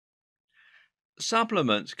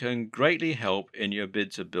Supplements can greatly help in your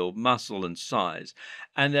bid to build muscle and size,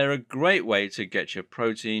 and they're a great way to get your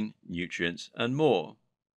protein, nutrients, and more.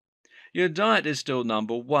 Your diet is still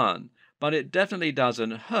number one, but it definitely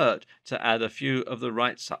doesn't hurt to add a few of the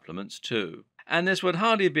right supplements too. And this would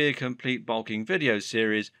hardly be a complete bulking video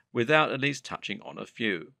series without at least touching on a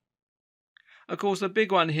few. Of course, the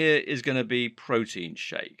big one here is going to be protein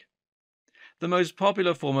shake. The most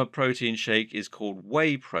popular form of protein shake is called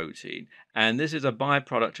whey protein, and this is a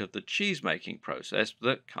byproduct of the cheese making process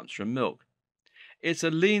that comes from milk. It's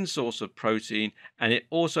a lean source of protein and it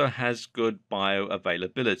also has good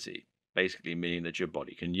bioavailability, basically meaning that your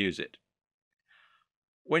body can use it.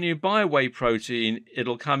 When you buy whey protein,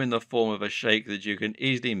 it'll come in the form of a shake that you can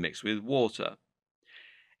easily mix with water.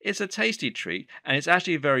 It's a tasty treat and it's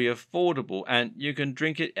actually very affordable and you can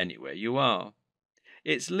drink it anywhere you are.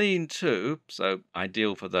 It's lean too, so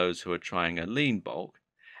ideal for those who are trying a lean bulk,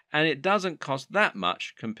 and it doesn't cost that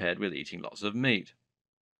much compared with eating lots of meat.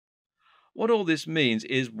 What all this means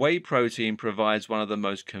is whey protein provides one of the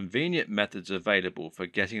most convenient methods available for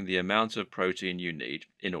getting the amount of protein you need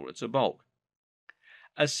in order to bulk.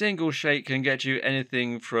 A single shake can get you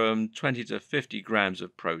anything from 20 to 50 grams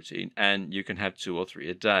of protein, and you can have two or three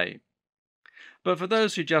a day. But for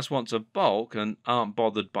those who just want to bulk and aren't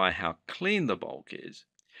bothered by how clean the bulk is,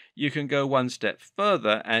 you can go one step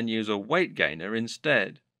further and use a weight gainer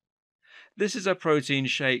instead. This is a protein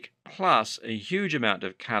shake plus a huge amount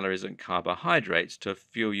of calories and carbohydrates to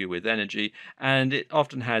fuel you with energy, and it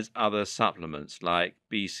often has other supplements like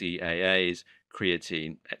BCAAs,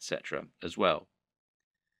 creatine, etc. as well.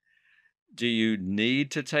 Do you need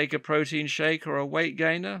to take a protein shake or a weight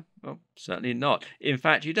gainer? Well, certainly not. In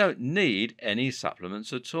fact, you don't need any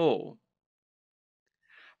supplements at all.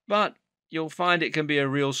 But you'll find it can be a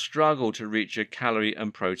real struggle to reach your calorie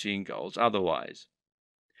and protein goals otherwise.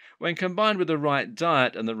 When combined with the right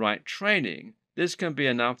diet and the right training, this can be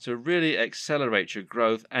enough to really accelerate your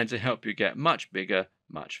growth and to help you get much bigger,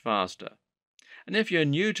 much faster. And if you're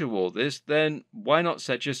new to all this, then why not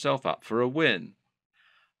set yourself up for a win?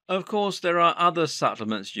 Of course, there are other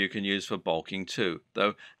supplements you can use for bulking too,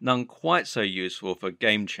 though none quite so useful for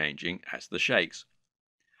game changing as the shakes.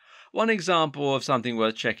 One example of something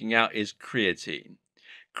worth checking out is creatine.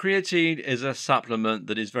 Creatine is a supplement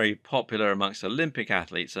that is very popular amongst Olympic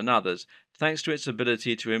athletes and others, thanks to its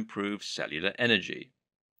ability to improve cellular energy.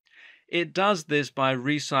 It does this by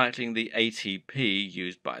recycling the ATP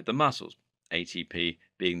used by the muscles, ATP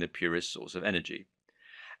being the purest source of energy.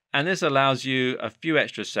 And this allows you a few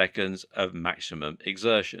extra seconds of maximum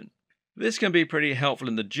exertion. This can be pretty helpful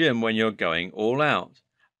in the gym when you're going all out,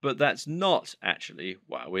 but that's not actually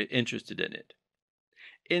why we're interested in it.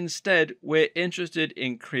 Instead, we're interested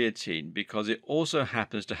in creatine because it also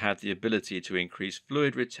happens to have the ability to increase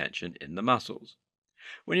fluid retention in the muscles.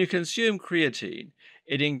 When you consume creatine,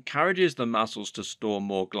 it encourages the muscles to store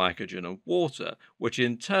more glycogen and water, which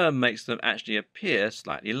in turn makes them actually appear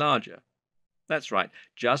slightly larger. That's right,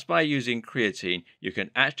 just by using creatine, you can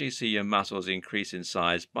actually see your muscles increase in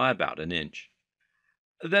size by about an inch.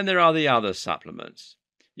 Then there are the other supplements.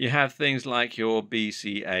 You have things like your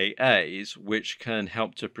BCAAs, which can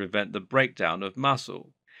help to prevent the breakdown of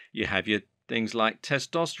muscle. You have your things like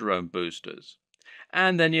testosterone boosters.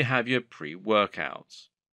 And then you have your pre-workouts.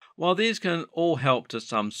 While these can all help to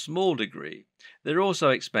some small degree, they're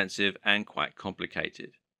also expensive and quite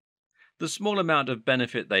complicated. The small amount of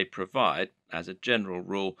benefit they provide, as a general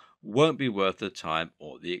rule, won't be worth the time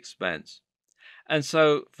or the expense. And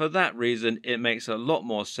so, for that reason, it makes a lot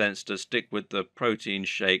more sense to stick with the protein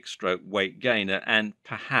shake stroke weight gainer and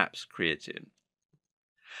perhaps creatine.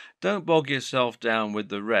 Don't bog yourself down with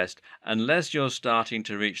the rest unless you're starting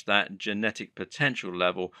to reach that genetic potential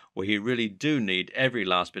level where you really do need every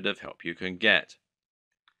last bit of help you can get.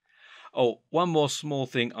 Oh, one more small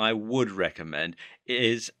thing I would recommend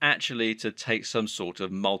is actually to take some sort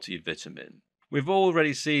of multivitamin. We've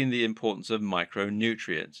already seen the importance of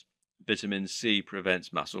micronutrients. Vitamin C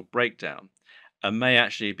prevents muscle breakdown and may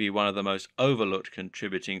actually be one of the most overlooked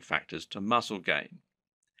contributing factors to muscle gain.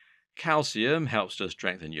 Calcium helps to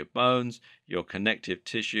strengthen your bones, your connective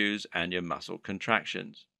tissues, and your muscle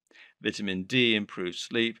contractions. Vitamin D improves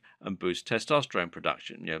sleep and boosts testosterone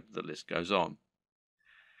production. The list goes on.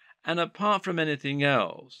 And apart from anything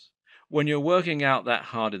else, when you're working out that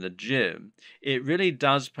hard in the gym, it really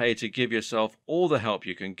does pay to give yourself all the help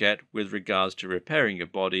you can get with regards to repairing your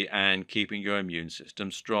body and keeping your immune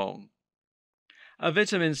system strong. A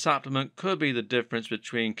vitamin supplement could be the difference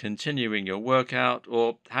between continuing your workout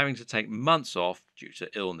or having to take months off due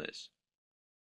to illness.